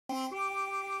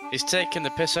He's taking the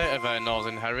piss out of our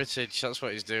Northern heritage, that's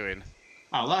what he's doing.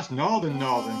 Oh, that's Northern.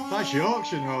 That's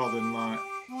Yorkshire Northern, like.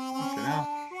 Fucking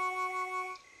hell.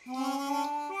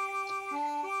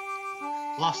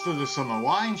 Last of the summer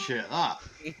wine shit, that.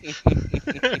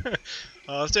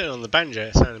 I was doing it on the banjo,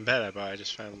 it sounded better, but I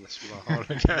just found this a lot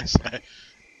harder again, so.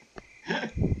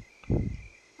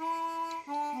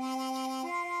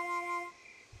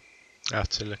 I have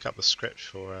to look up the script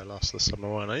for Last of the Summer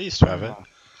Wine. I used to have it.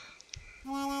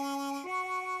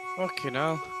 Fucking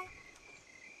hell.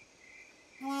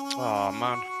 Oh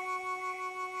man.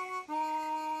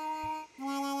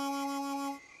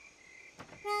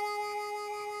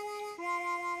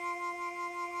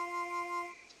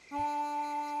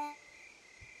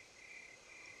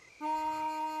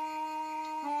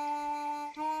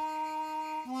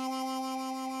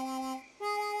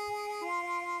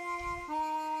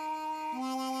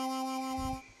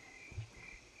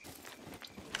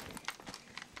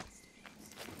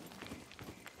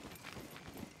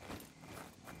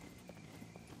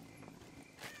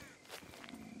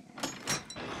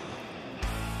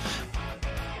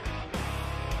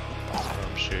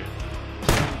 I'm shooting.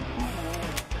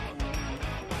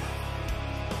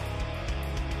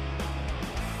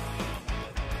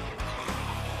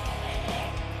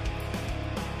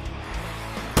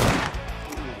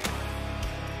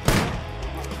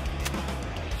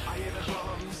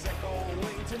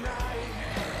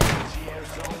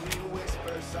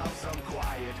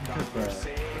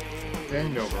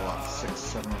 Gained over like 600,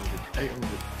 700, 800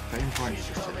 pain points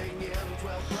just today.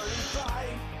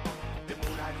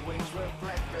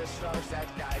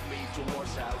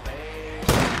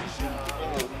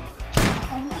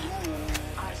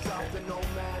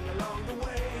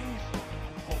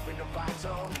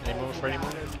 Any more for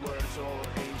anyone?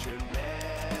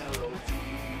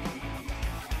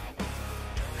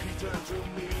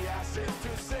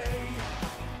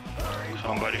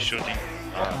 Somebody shooting.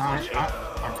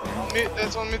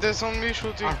 There's on me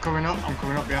shooting. I'm coming up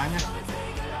behind you.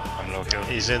 I'm low kill.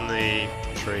 He's in the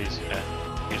trees. Yeah.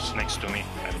 He's next to me,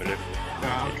 I believe.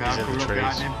 Yeah, okay, He's I'm in coming the up trees.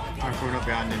 behind him. I'm coming up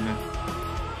behind him then.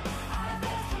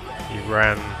 He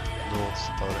ran north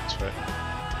by the looks of it.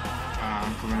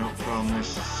 I'm coming up from the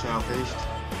southeast.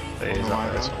 But he's the up white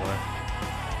there road. somewhere.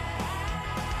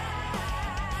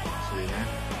 See you now.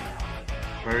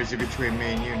 Where is he between me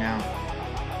and you now?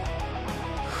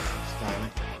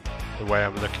 Stylie. The way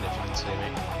I'm looking, if you can see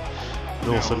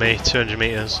me. North of me, 200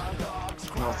 metres.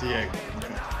 North of you.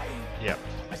 Okay. Yep.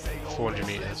 400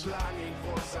 metres.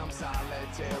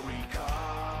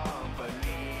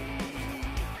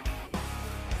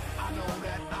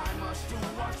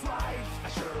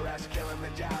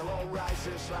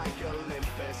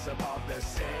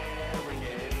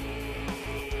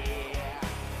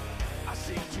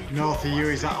 North of you,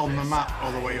 is that on the map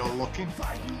or the way you're looking?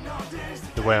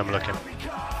 The way I'm looking.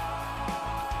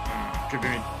 Give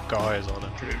me, Got eyes on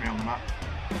him. put it me on the map.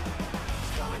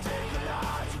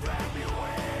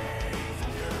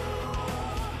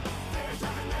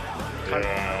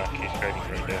 He's hiding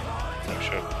right there. I'm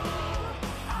sure.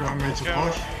 You want me to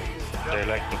push? They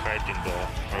like to hide in the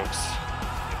rocks.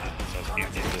 So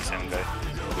if he's the same guy.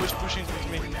 Who's pushing with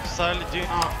me? Stylie, do you?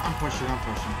 I'm pushing.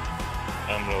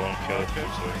 I'm low on health, so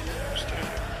stay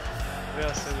here.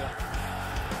 Yeah, stay there.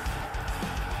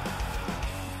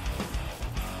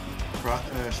 Right,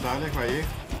 Stylie, where are you?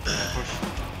 Push.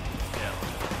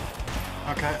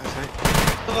 Yeah. Okay, I see.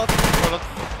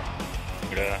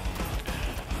 Yeah,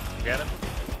 Get him?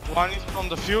 One is from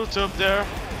the field up there.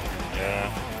 yeah.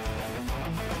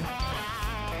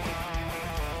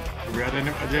 Have we had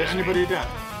anybody dead?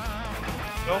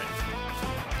 No.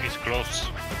 He's close.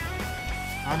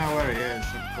 I know where he is,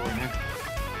 I'm going in.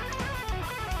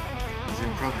 He's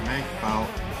in front of me, about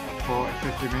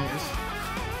 40-50 metres.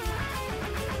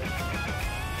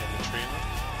 In the tree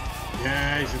line?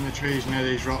 Yeah, he's in the trees near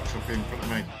these rocks up in front of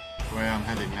me, where I'm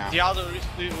heading now. The other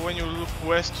is when you look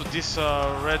west to this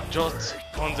red dot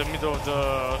on the middle of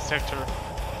the sector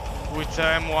with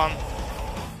M1.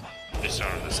 These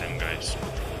are the same guys.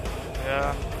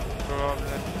 Yeah,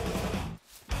 probably.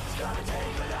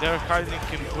 They're hiding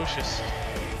in bushes.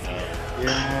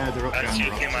 Yeah, they're up I behind see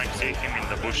the him, rocks. I see him in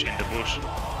the bush,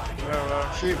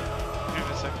 Where? Shoot. Give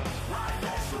me a second.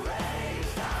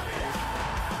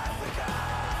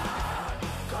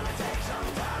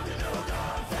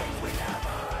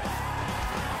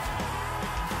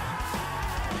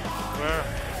 Where?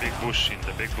 Big bush, in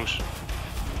the big bush.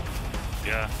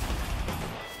 Yeah.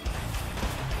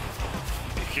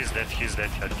 He's dead,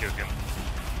 I'll kill him.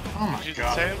 Oh my Is it the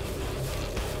god. same?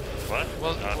 What?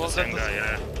 Was the that same the guy,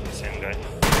 yeah, the same guy.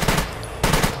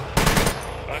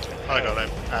 I got him.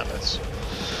 Atlas.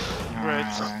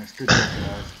 Nice. Good job,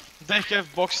 guys. They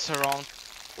have boxes around.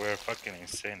 We're fucking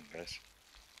insane, guys.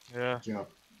 Yeah. Good job.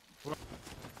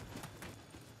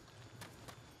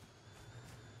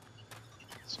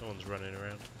 Someone's running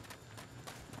around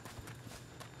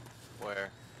Where?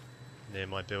 near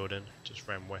my building. Just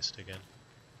ran west again.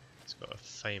 He's got a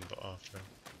fame bot after him.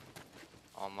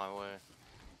 On my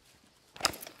way.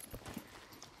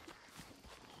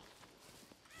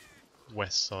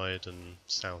 West side and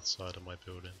south side of my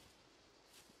building.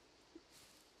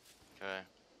 Okay.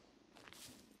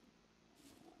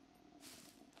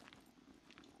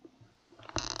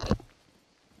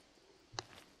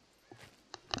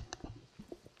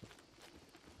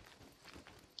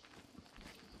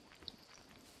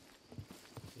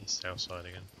 He's south side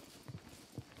again.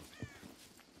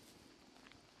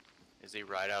 Is he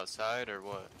right outside or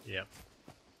what? Yeah.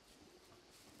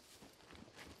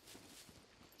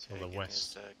 It's on Okay, the give me a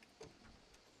west. sec.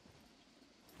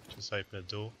 Just open a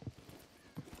door.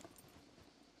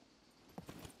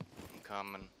 I'm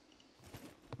coming.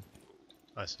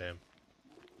 I see him.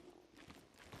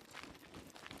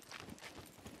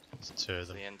 There's two of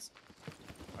them.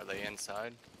 Are they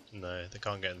inside? No, they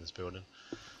can't get in this building.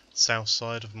 South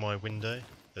side of my window,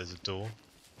 there's a door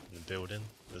in the building.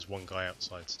 There's one guy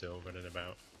outside still running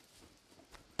about.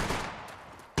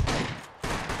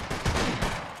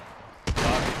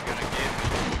 Bobby's gonna get me.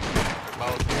 They're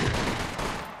both here.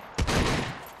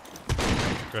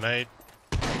 Grenade.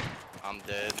 I'm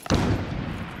dead.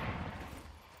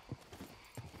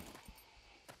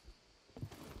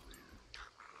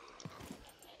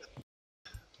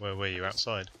 Where were you?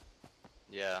 Outside?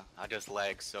 Yeah, I just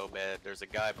lagged so bad. There's a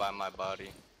guy by my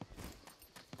body.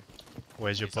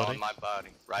 Where's your He's body? on my body,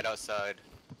 right outside.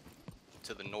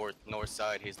 To the north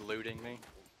side. He's looting me.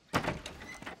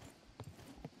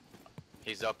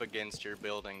 He's up against your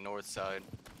building, north side.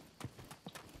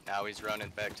 Now he's running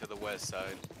back to the west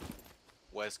side.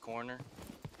 West corner.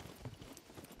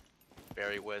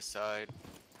 Very west side.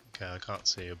 Okay, I can't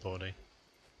see your body.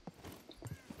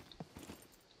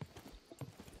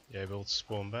 You able to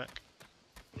spawn back?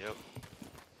 Yep,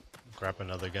 Grab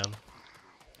another gun.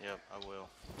 yep, I will.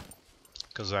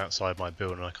 Because outside my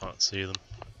building I can't see them.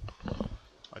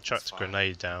 I chucked a fine.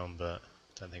 grenade down but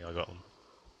don't think I got them.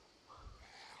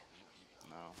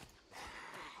 No.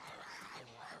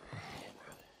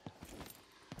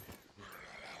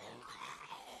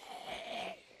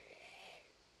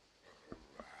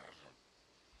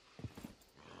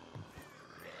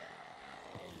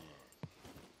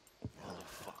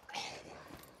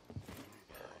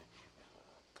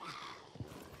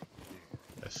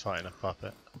 They're fighting a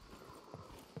puppet.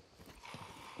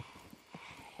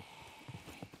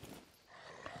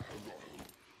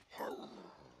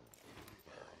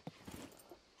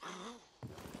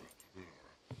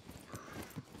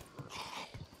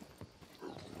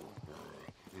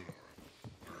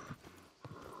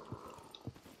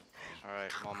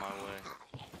 Alright, I'm on my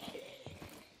way.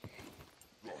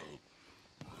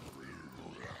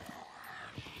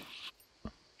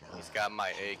 He's got my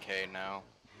AK now.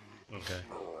 Okay.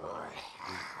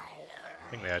 I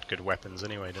think they had good weapons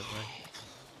anyway, didn't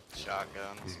they?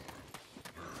 Shotguns.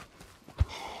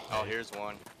 Oh, here's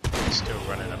one. Still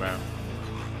running about.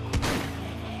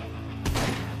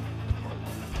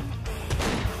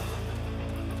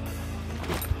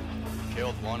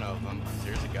 Killed one of them.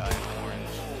 Here's a guy in orange.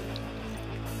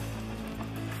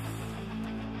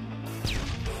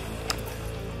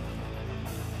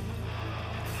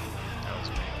 That was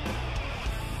me.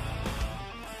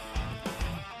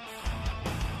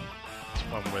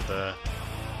 There's one with a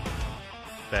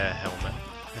bear helmet.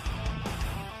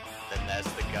 Then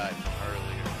that's the guy from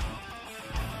earlier.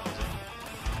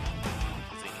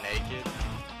 Is he naked?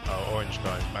 Oh, orange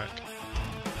guy's back.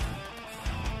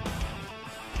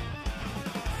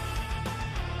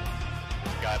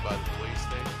 The guy by the police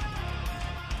station?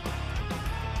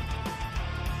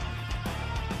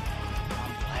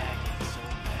 I'm lagging so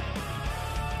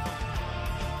bad.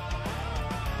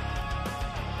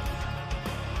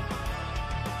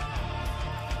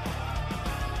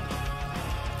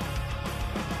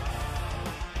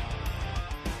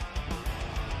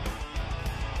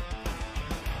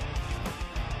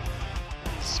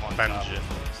 On top of the Spangin.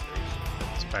 police station.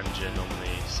 Spangin on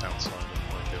the south side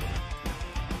of my building.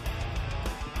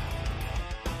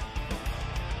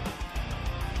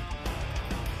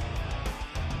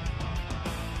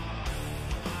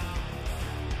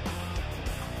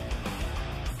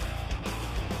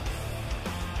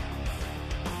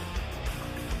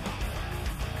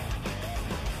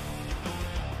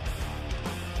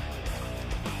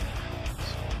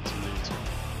 Someone's looting.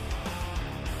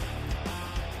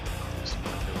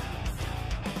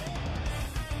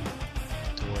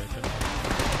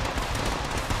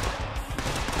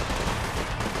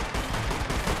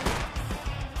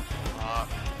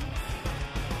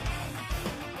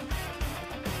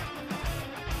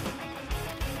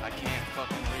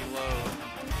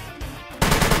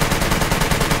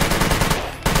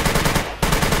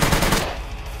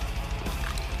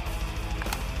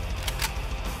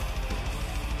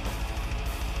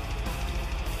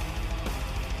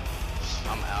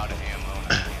 I'm out of ammo and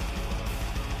I can't.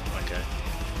 Okay.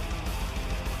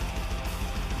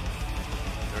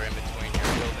 They're in between your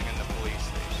building and the police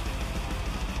station.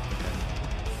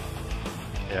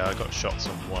 Yeah, I got shots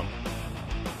on one.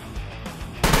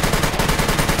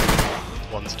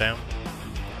 One's down.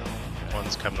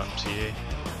 One's coming up to you.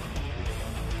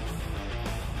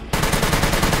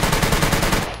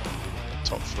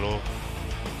 Top floor.